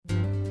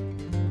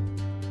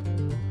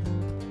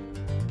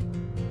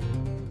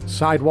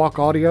Sidewalk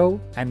Audio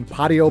and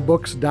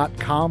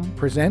PatioBooks.com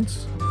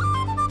presents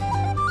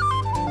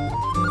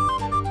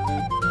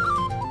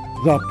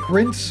The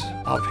Prince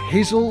of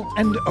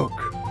Hazelandoak,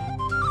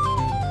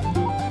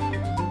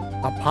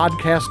 a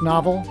podcast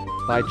novel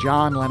by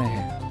John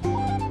Lenahan.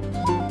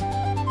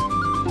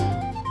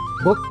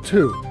 Book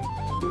 2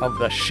 of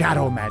the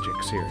Shadow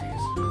Magic series.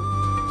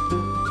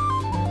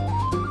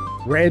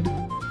 Read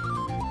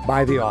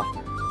by the author.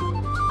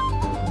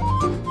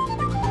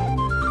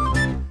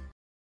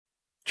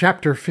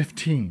 Chapter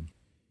 15.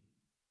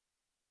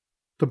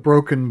 The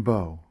Broken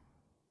Bow.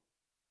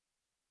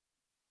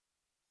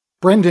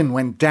 Brendan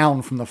went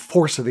down from the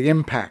force of the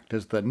impact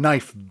as the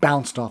knife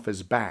bounced off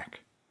his back.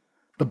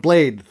 The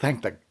blade,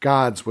 thank the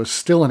gods, was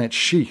still in its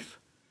sheath.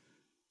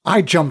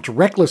 I jumped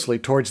recklessly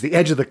towards the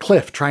edge of the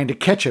cliff, trying to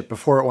catch it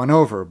before it went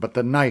over, but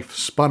the knife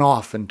spun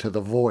off into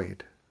the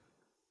void.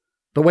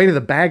 The weight of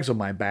the bags on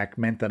my back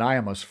meant that I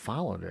almost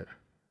followed it.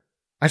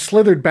 I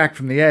slithered back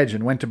from the edge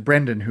and went to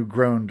Brendan, who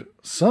groaned,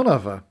 "Son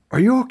of a, are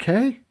you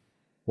okay?"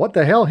 What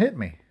the hell hit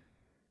me?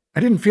 I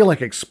didn't feel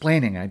like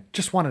explaining. I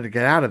just wanted to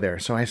get out of there,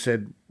 so I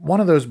said,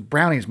 "One of those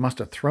brownies must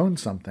have thrown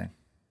something."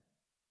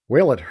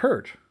 "Well, it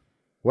hurt.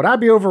 Would I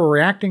be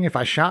overreacting if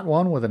I shot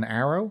one with an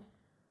arrow?"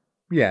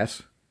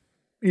 "Yes."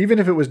 "Even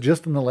if it was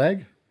just in the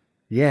leg?"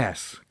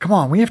 "Yes. Come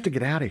on, we have to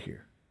get out of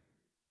here."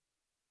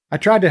 I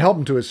tried to help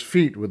him to his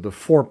feet with the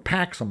 4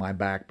 packs on my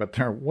back, but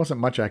there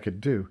wasn't much I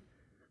could do.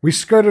 We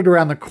skirted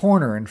around the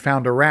corner and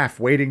found a raft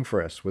waiting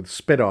for us, with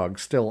Spitog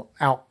still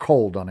out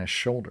cold on his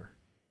shoulder.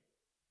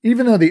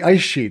 Even though the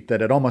ice sheet that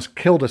had almost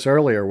killed us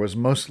earlier was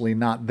mostly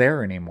not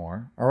there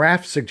anymore,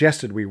 Araf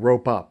suggested we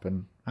rope up,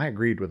 and I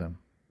agreed with him.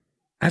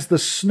 As the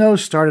snow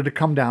started to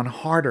come down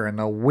harder and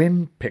the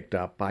wind picked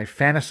up, I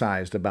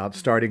fantasized about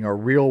starting a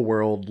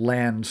real-world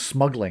land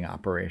smuggling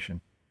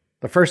operation.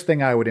 The first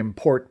thing I would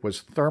import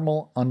was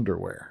thermal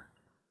underwear.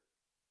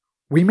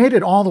 We made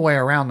it all the way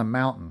around the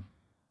mountain.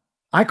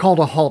 I called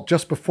a halt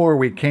just before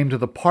we came to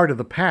the part of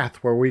the path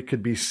where we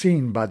could be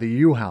seen by the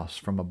U-house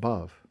from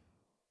above.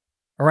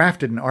 Araf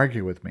didn't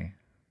argue with me.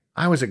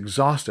 I was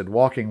exhausted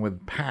walking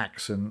with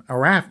packs, and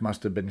Araf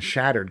must have been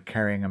shattered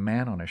carrying a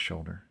man on his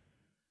shoulder.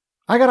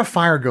 I got a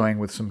fire going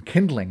with some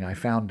kindling I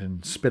found in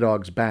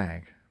Spitog's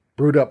bag,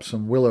 brewed up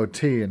some willow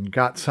tea, and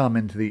got some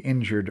into the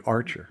injured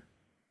archer.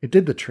 It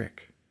did the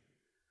trick.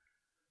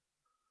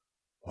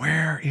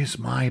 "Where is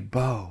my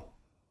bow?"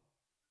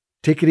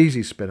 "Take it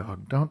easy,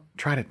 Spitog. Don't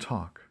try to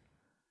talk."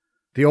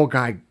 The old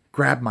guy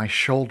grabbed my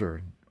shoulder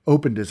and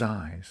opened his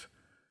eyes.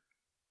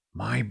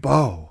 "My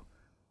bow.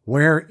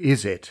 Where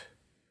is it?"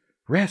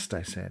 "Rest,"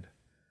 I said.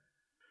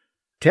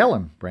 "Tell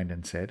him,"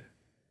 Brendan said.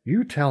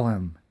 "You tell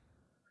him."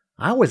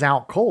 "I was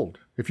out cold.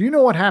 If you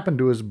know what happened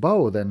to his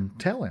bow, then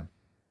tell him."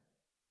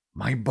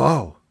 "My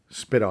bow,"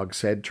 Spitog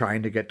said,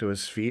 trying to get to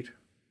his feet.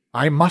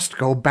 "I must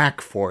go back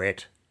for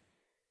it."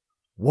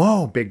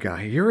 "Whoa, big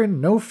guy, you're in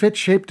no fit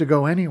shape to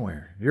go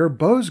anywhere. Your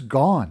bow's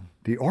gone.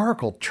 The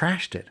Oracle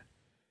trashed it."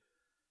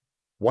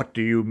 "What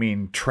do you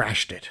mean,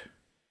 trashed it?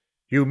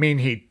 You mean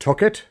he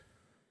took it?"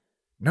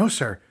 "No,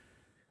 sir.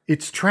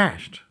 It's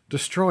trashed,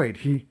 destroyed.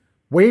 He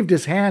waved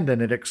his hand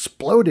and it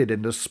exploded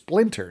into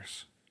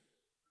splinters."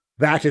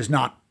 "That is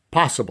not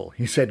possible,"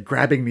 he said,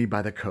 grabbing me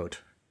by the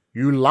coat.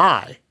 "You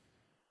lie."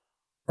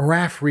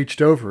 Araf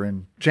reached over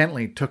and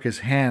gently took his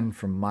hand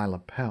from my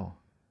lapel.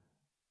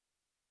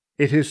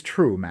 "It is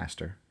true,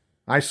 Master.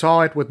 I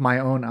saw it with my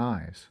own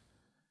eyes.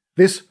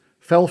 This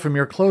fell from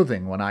your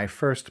clothing when I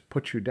first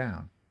put you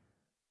down."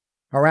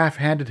 Araf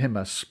handed him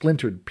a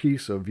splintered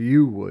piece of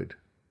yew wood.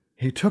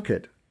 He took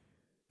it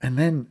and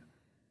then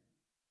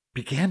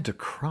began to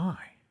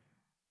cry.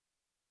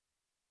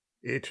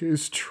 "It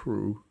is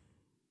true,"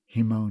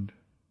 he moaned.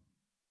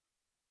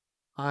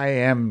 "I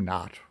am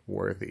not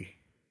worthy."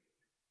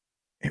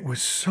 It was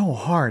so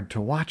hard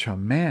to watch a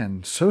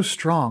man so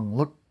strong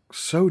look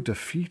so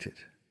defeated.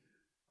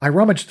 I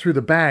rummaged through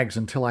the bags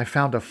until I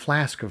found a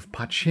flask of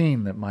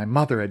poitín that my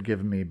mother had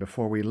given me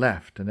before we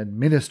left and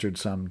administered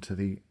some to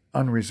the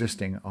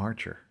unresisting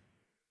archer.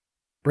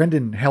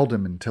 Brendan held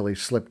him until he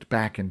slipped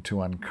back into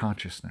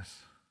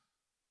unconsciousness.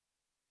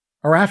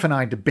 Araf and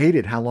I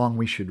debated how long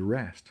we should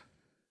rest.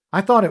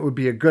 I thought it would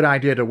be a good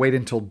idea to wait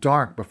until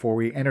dark before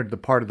we entered the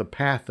part of the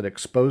path that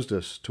exposed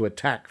us to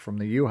attack from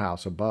the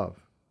U-house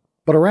above.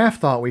 But Araf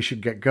thought we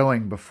should get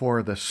going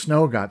before the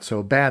snow got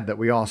so bad that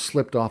we all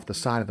slipped off the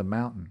side of the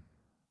mountain.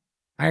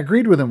 I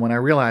agreed with him when I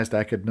realized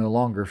I could no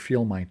longer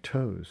feel my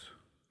toes.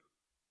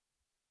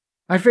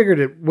 I figured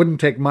it wouldn't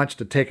take much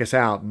to take us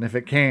out, and if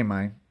it came,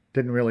 I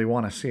didn't really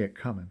want to see it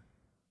coming.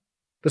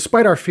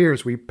 Despite our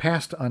fears, we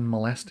passed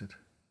unmolested.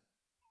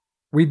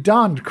 We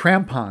donned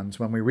crampons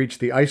when we reached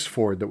the ice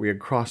ford that we had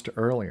crossed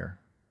earlier.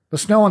 The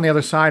snow on the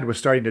other side was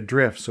starting to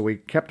drift, so we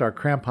kept our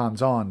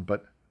crampons on,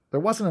 but there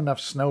wasn't enough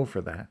snow for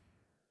that.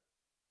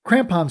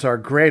 Crampons are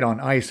great on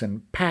ice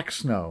and packed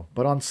snow,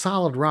 but on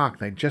solid rock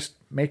they just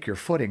make your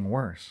footing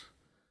worse.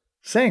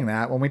 Saying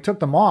that, when we took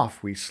them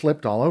off, we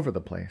slipped all over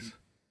the place.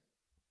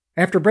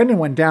 After Brendan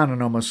went down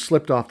and almost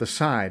slipped off the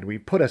side, we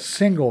put a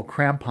single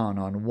crampon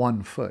on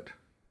one foot.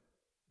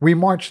 We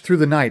marched through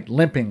the night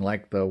limping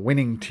like the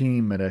winning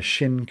team at a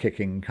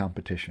shin-kicking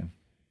competition.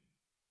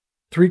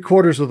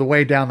 3/4 of the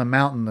way down the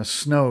mountain, the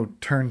snow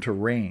turned to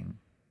rain.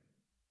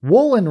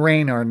 Wool and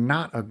rain are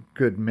not a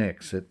good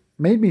mix. It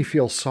made me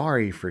feel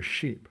sorry for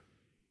sheep.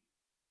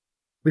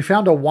 We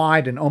found a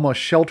wide and almost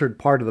sheltered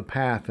part of the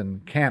path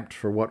and camped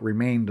for what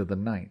remained of the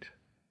night.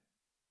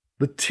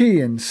 The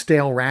tea and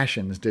stale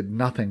rations did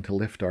nothing to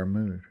lift our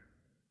mood.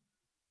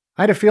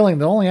 I had a feeling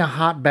that only a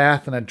hot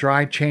bath and a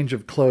dry change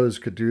of clothes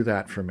could do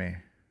that for me.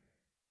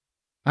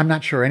 I'm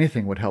not sure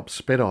anything would help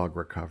Spitog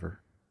recover.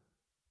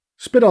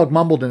 Spitog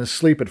mumbled in his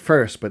sleep at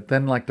first, but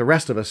then, like the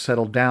rest of us,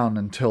 settled down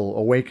until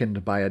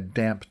awakened by a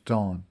damp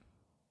dawn.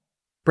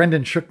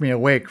 Brendan shook me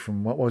awake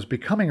from what was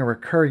becoming a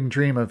recurring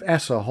dream of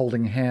Essa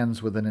holding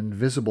hands with an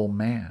invisible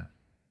man.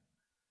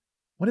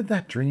 What did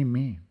that dream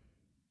mean?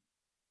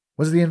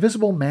 Was the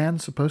invisible man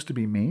supposed to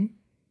be me?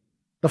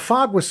 The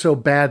fog was so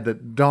bad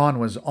that dawn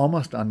was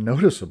almost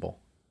unnoticeable.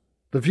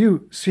 The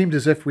view seemed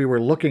as if we were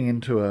looking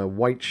into a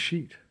white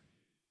sheet.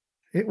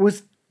 It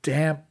was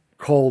damp,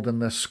 cold, and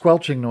the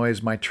squelching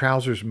noise my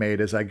trousers made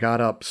as I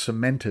got up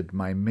cemented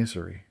my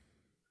misery.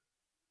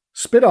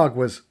 Spitog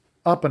was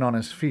up and on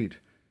his feet.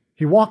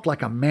 He walked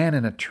like a man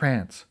in a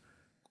trance.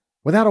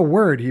 Without a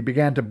word, he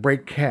began to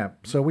break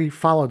camp, so we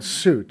followed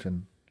suit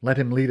and let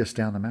him lead us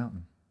down the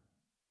mountain.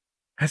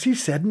 "Has he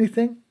said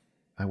anything?"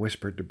 I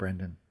whispered to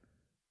Brendan.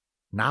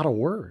 "Not a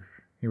word,"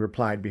 he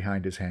replied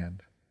behind his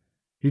hand.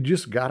 "He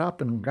just got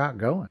up and got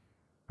going.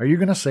 Are you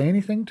going to say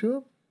anything to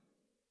him?"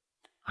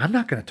 "I'm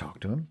not going to talk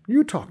to him.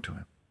 You talk to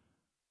him."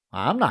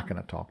 "I'm not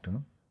going to talk to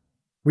him."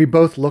 We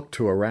both looked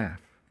to Araf.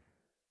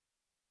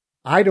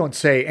 "I don't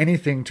say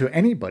anything to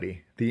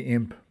anybody," the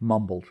imp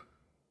mumbled.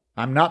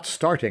 "I'm not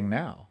starting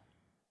now."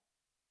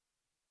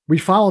 We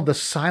followed the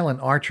silent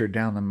archer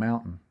down the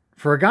mountain.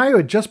 For a guy who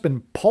had just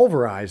been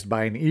pulverized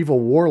by an evil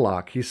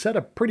warlock, he set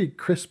a pretty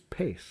crisp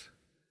pace.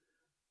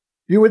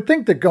 You would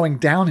think that going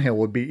downhill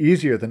would be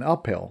easier than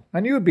uphill,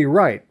 and you would be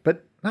right,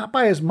 but not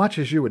by as much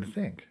as you would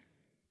think.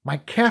 My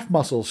calf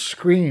muscles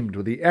screamed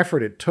with the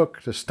effort it took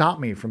to stop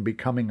me from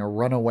becoming a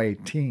runaway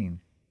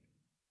teen.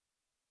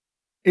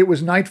 It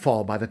was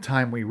nightfall by the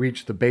time we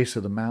reached the base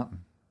of the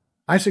mountain.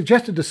 I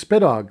suggested to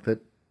Spitog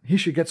that he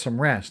should get some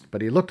rest,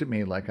 but he looked at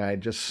me like I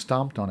had just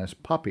stomped on his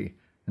puppy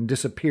and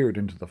disappeared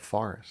into the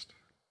forest.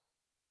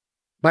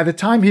 By the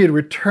time he had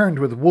returned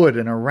with wood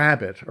and a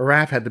rabbit,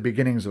 Araf had the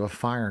beginnings of a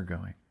fire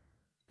going.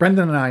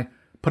 Brendan and I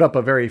put up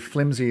a very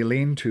flimsy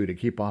lean-to to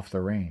keep off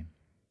the rain.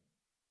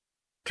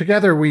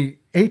 Together we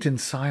ate in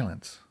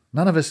silence,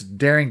 none of us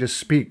daring to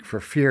speak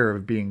for fear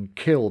of being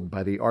killed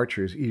by the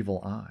archer's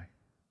evil eye.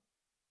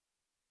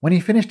 When he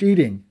finished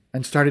eating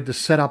and started to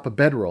set up a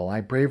bedroll, I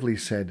bravely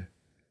said,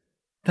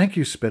 "Thank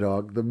you,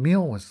 Spitog. The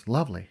meal was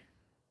lovely."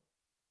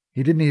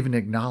 He didn't even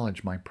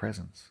acknowledge my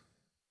presence.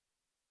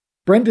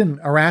 Brendan,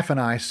 Araf, and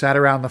I sat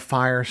around the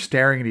fire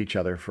staring at each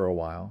other for a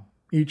while,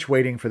 each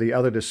waiting for the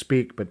other to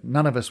speak, but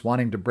none of us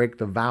wanting to break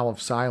the vow of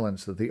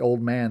silence that the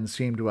old man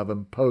seemed to have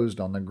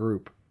imposed on the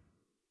group.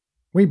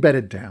 We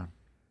bedded down.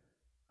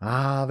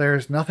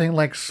 There's nothing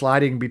like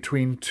sliding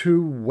between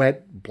two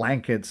wet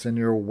blankets in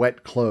your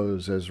wet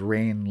clothes as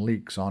rain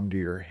leaks onto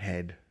your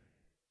head.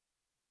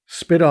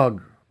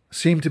 Spitog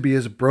seemed to be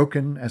as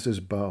broken as his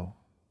bow.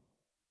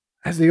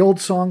 As the old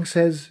song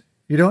says,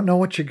 you don't know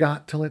what you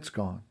got till it's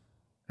gone.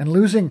 And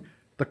losing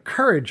the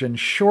courage and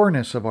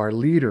sureness of our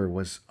leader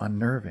was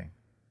unnerving,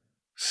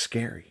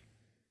 scary.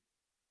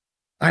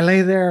 I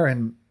lay there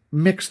and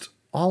mixed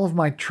all of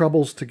my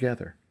troubles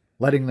together,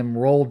 letting them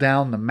roll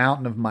down the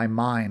mountain of my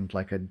mind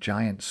like a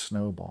giant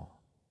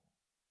snowball.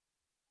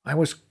 I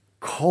was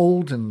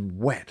cold and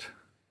wet.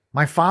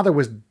 My father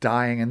was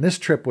dying, and this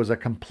trip was a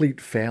complete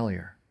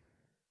failure.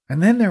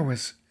 And then there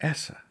was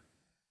Essa.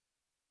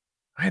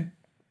 I had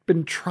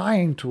been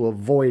trying to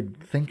avoid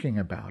thinking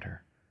about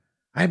her.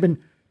 I had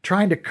been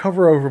trying to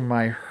cover over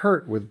my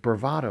hurt with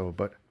bravado,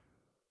 but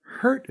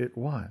hurt it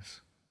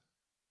was.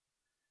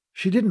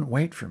 She didn't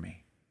wait for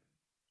me.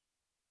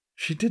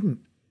 She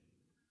didn't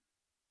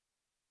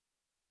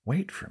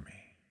wait for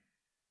me.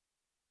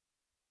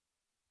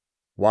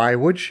 "Why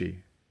would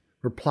she?"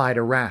 replied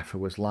Araf, who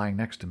was lying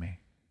next to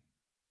me.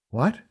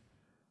 "What?"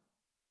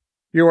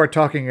 "You are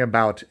talking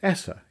about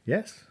Essa,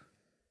 yes?"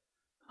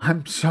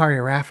 "I'm sorry,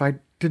 Araf. I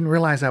didn't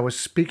realize I was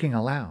speaking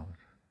aloud."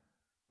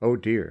 "Oh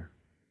dear.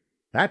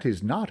 That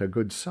is not a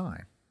good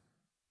sign."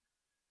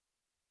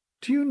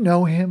 "Do you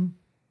know him?"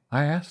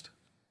 I asked.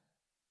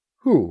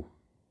 "Who?"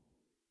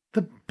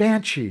 "The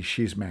banshee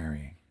she's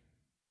marrying."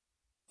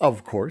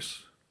 "Of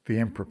course," the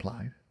imp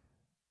replied.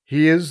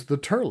 "He is the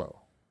Turlo."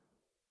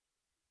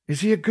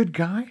 "Is he a good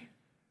guy?"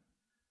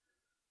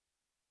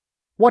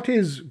 "What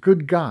is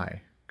good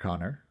guy,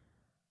 Connor?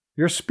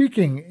 You're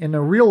speaking in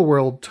a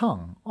real-world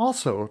tongue,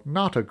 also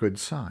not a good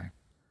sign."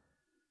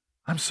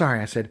 "I'm sorry,"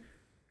 I said.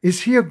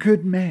 "Is he a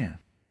good man?"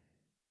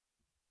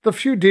 "The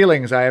few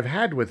dealings I have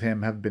had with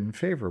him have been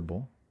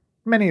favorable.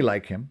 Many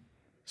like him.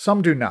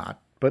 Some do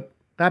not, but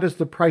that is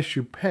the price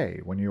you pay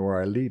when you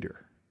are a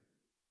leader."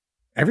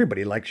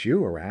 Everybody likes you,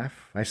 Araf,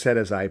 I said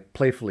as I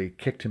playfully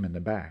kicked him in the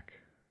back.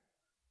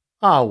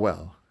 Ah,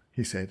 well,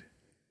 he said.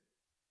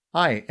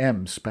 I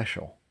am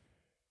special.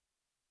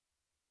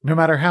 No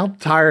matter how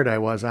tired I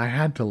was, I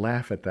had to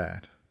laugh at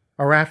that.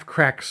 Araf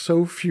cracked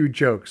so few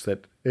jokes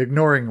that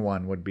ignoring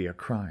one would be a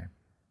crime.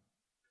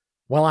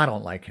 Well, I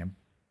don't like him.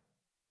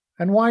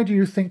 And why do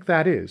you think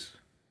that is?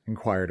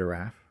 Inquired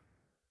Araf.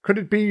 Could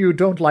it be you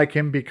don't like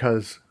him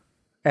because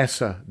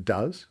Essa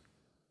does?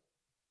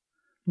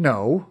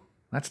 No,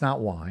 that's not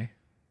why.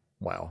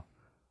 Well,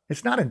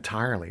 it's not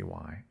entirely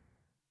why.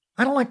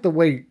 I don't like the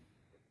way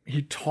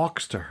he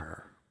talks to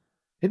her.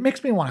 It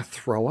makes me want to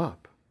throw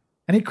up.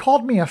 And he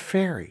called me a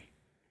fairy.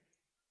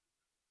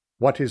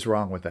 What is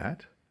wrong with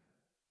that?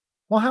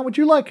 Well, how would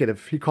you like it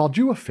if he called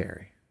you a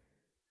fairy?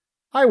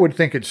 I would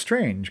think it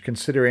strange,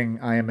 considering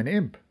I am an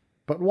imp.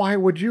 But why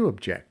would you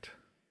object?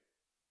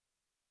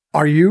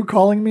 Are you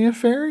calling me a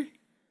fairy?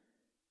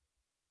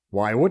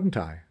 Why wouldn't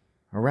I?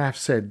 Araf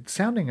said,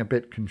 sounding a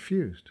bit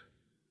confused.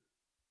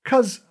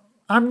 'Cause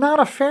I'm not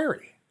a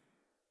fairy.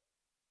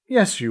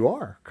 Yes, you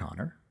are,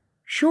 Connor.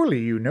 Surely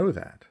you know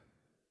that.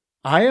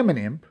 I am an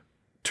imp,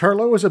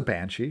 Turlo is a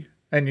banshee,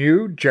 and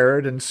you,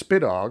 Jared, and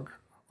Spidog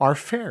are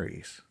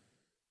fairies.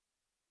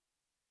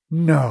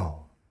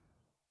 No.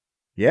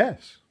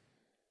 Yes.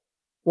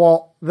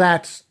 Well,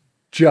 that's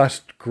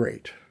just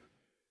great.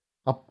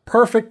 A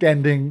perfect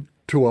ending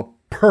to a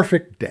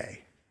perfect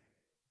day.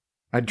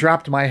 I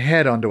dropped my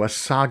head onto a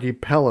soggy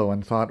pillow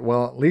and thought,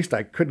 well, at least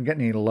I couldn't get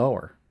any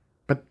lower.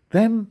 But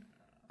then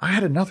I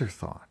had another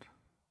thought.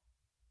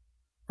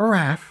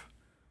 Araf,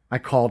 I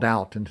called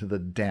out into the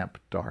damp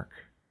dark.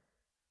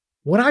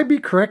 Would I be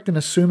correct in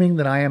assuming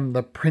that I am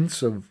the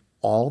prince of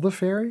all the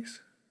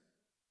fairies?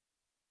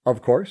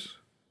 Of course.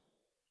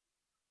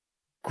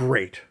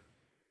 Great,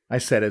 I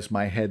said as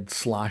my head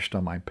sloshed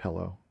on my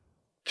pillow.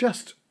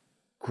 Just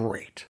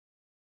great.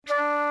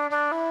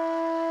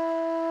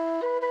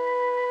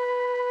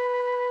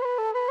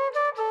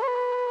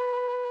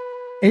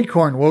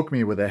 Acorn woke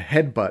me with a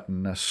headbutt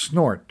and a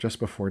snort just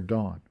before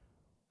dawn.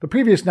 The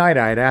previous night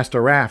I had asked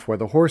Araf where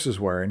the horses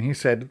were, and he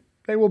said,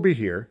 they will be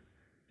here.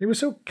 He was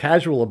so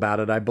casual about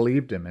it I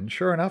believed him, and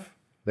sure enough,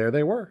 there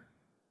they were.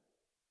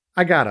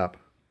 I got up.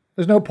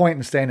 There's no point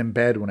in staying in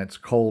bed when it's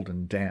cold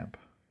and damp.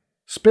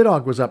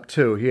 Spidog was up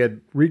too. He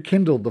had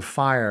rekindled the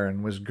fire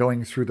and was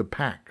going through the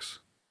packs.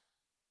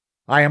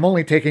 I am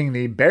only taking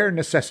the bare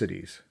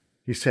necessities,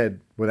 he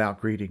said without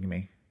greeting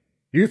me.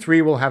 You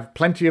three will have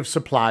plenty of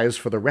supplies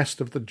for the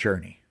rest of the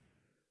journey.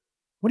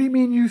 What do you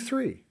mean, you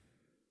three?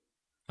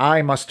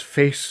 I must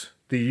face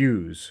the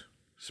U's,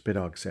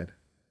 Spidog said.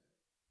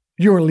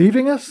 You are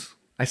leaving us?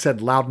 I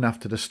said loud enough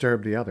to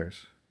disturb the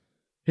others.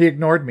 He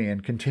ignored me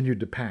and continued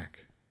to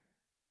pack.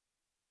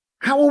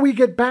 How will we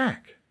get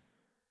back?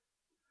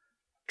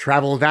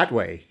 Travel that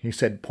way, he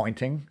said,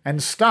 pointing,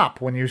 and stop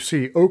when you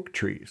see oak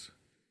trees.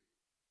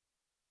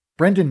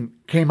 Brendan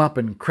came up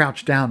and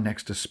crouched down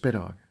next to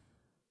Spidog.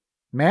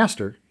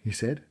 Master, he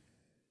said,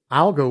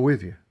 I'll go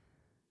with you.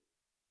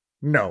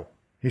 No,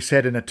 he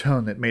said in a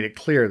tone that made it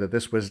clear that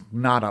this was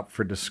not up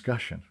for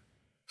discussion.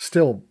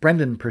 Still,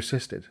 Brendan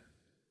persisted.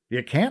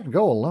 You can't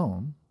go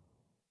alone.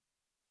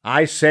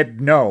 I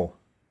said no,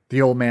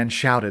 the old man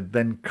shouted,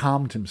 then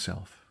calmed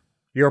himself.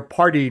 Your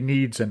party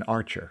needs an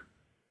archer.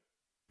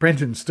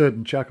 Brendan stood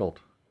and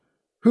chuckled.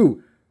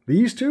 Who,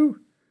 these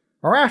two?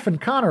 Araf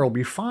and Connor will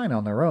be fine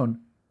on their own.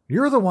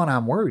 You're the one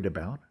I'm worried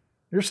about.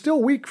 You're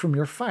still weak from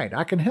your fight.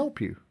 I can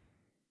help you.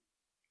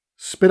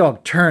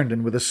 Spidog turned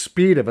and with the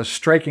speed of a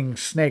striking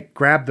snake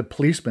grabbed the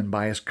policeman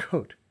by his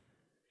coat.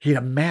 He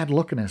had a mad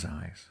look in his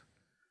eyes.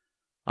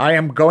 I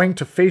am going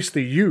to face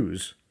the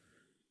U's.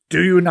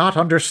 Do you not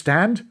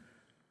understand?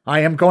 I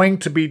am going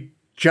to be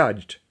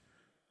judged.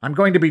 I'm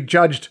going to be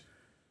judged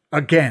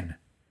again.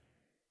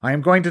 I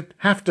am going to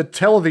have to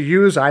tell the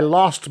U's I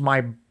lost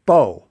my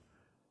bow.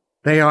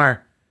 They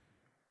are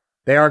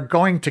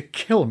going to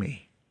kill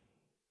me.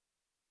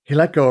 He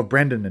let go of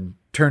Brendan and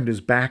turned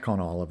his back on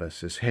all of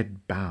us, his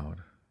head bowed.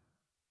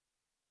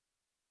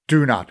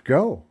 Do not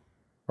go,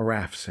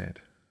 Araf said.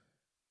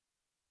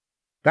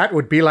 That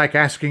would be like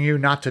asking you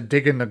not to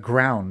dig in the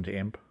ground,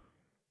 imp.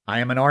 I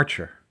am an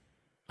archer.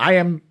 I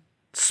am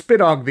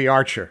Spidog the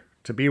archer.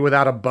 To be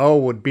without a bow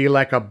would be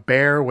like a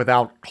bear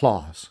without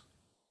claws.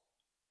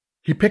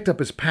 He picked up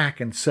his pack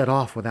and set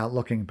off without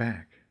looking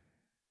back.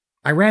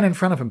 I ran in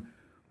front of him.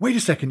 Wait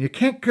a second, you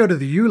can't go to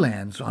the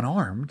Ulands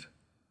unarmed.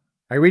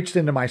 I reached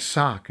into my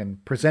sock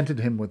and presented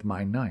him with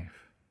my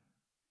knife.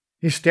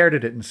 He stared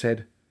at it and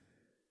said,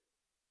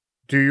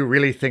 Do you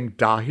really think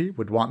Dahi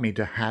would want me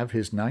to have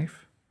his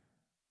knife?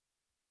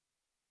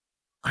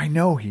 I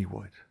know he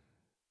would.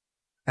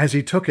 As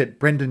he took it,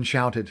 Brendan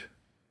shouted,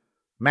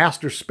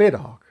 Master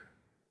Spidog.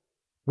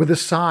 With a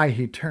sigh,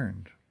 he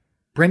turned.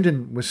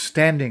 Brendan was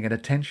standing at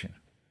attention.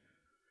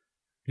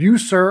 You,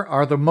 sir,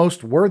 are the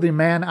most worthy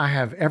man I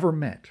have ever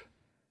met.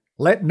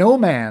 Let no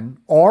man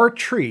or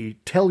tree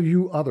tell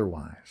you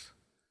otherwise.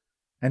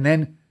 And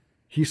then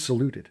he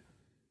saluted.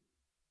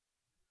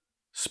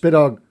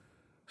 Spidog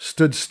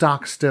stood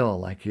stock still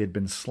like he had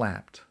been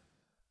slapped,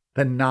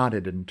 then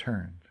nodded and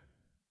turned.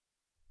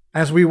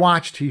 As we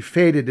watched, he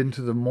faded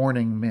into the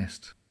morning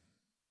mist.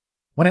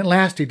 When at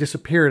last he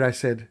disappeared, I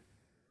said,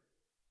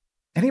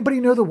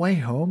 "Anybody know the way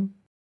home?"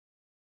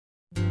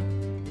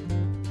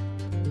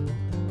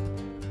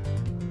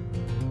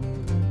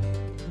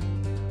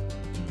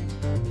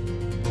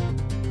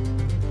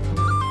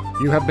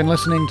 You have been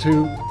listening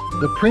to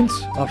The Prince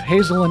of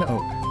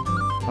Hazelandoak,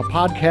 a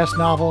podcast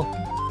novel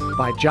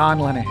by John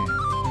Lenahan.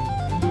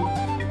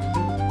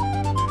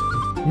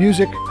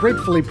 Music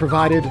gratefully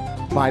provided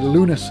by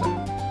Lunasa.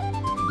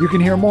 You can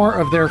hear more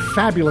of their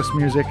fabulous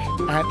music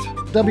at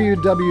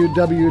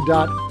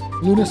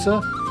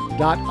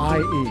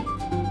www.lunasa.ie.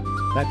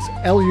 That's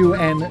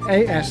LUNASA.IE.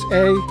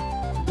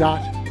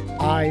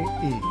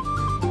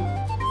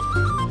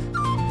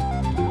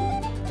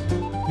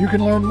 You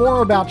can learn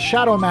more about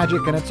shadow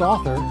magic and its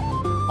author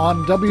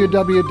on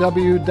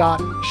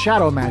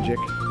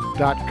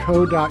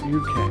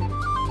www.shadowmagic.co.uk.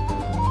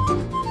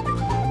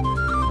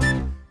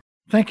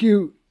 Thank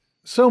you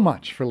so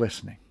much for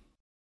listening.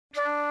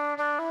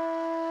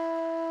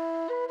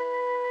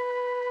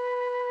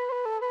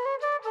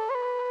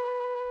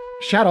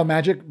 Shadow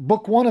Magic,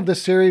 Book 1 of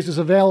this series, is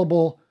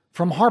available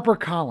from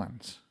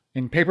HarperCollins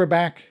in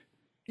paperback,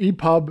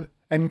 EPUB,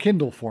 and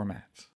Kindle formats.